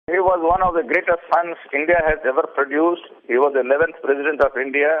was one of the greatest sons India has ever produced. He was the 11th President of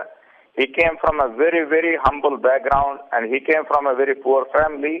India. He came from a very, very humble background, and he came from a very poor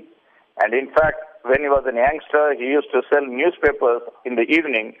family. And in fact, when he was a youngster, he used to sell newspapers in the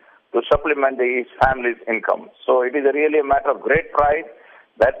evening to supplement his family's income. So it is really a matter of great pride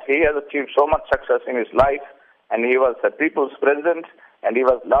that he has achieved so much success in his life, and he was a people's president, and he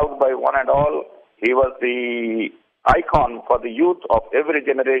was loved by one and all. He was the icon for the youth of every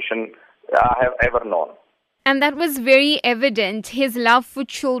generation I have ever known. And that was very evident, his love for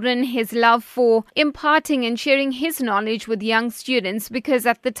children, his love for imparting and sharing his knowledge with young students, because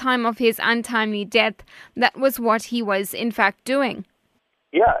at the time of his untimely death, that was what he was in fact doing.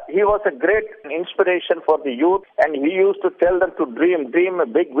 Yeah, he was a great inspiration for the youth, and he used to tell them to dream a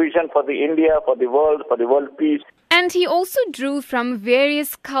big vision for the India, for the world peace. And he also drew from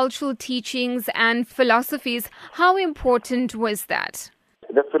various cultural teachings and philosophies. How important was that?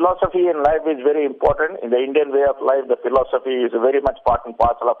 The philosophy in life is very important. In the Indian way of life, the philosophy is very much part and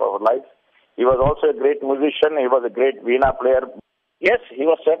parcel of our life. He was also a great musician. He was a great veena player. Yes, he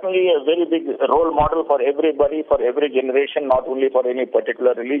was certainly a very big role model for everybody, for every generation, not only for any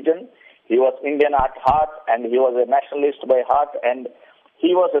particular religion. He was Indian at heart, and he was a nationalist by heart, and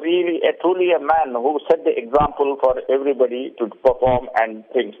he was really truly a man who set the example for everybody to perform and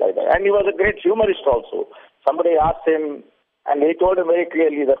things like that. And he was a great humorist also. Somebody asked him, and he told him very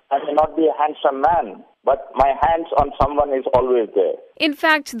clearly that I may not be a handsome man, but my hands on someone is always there. In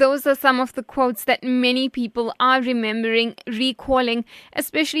fact, those are some of the quotes that many people are remembering, recalling,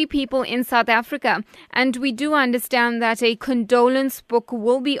 especially people in South Africa. And we do understand that a condolence book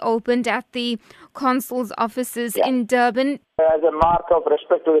will be opened at the consul's offices in Durban. As a mark of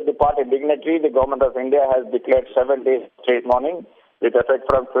respect to the departed dignitary, the Government of India has declared 7 days state mourning with effect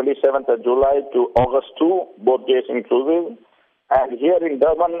from 27th of July to August 2, both days inclusive. And here in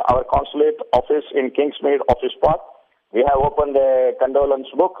Durban, our consulate office in Kingsmead Office Park, we have opened a condolence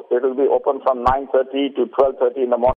book. It will be open from 9:30 to 12:30 in the morning.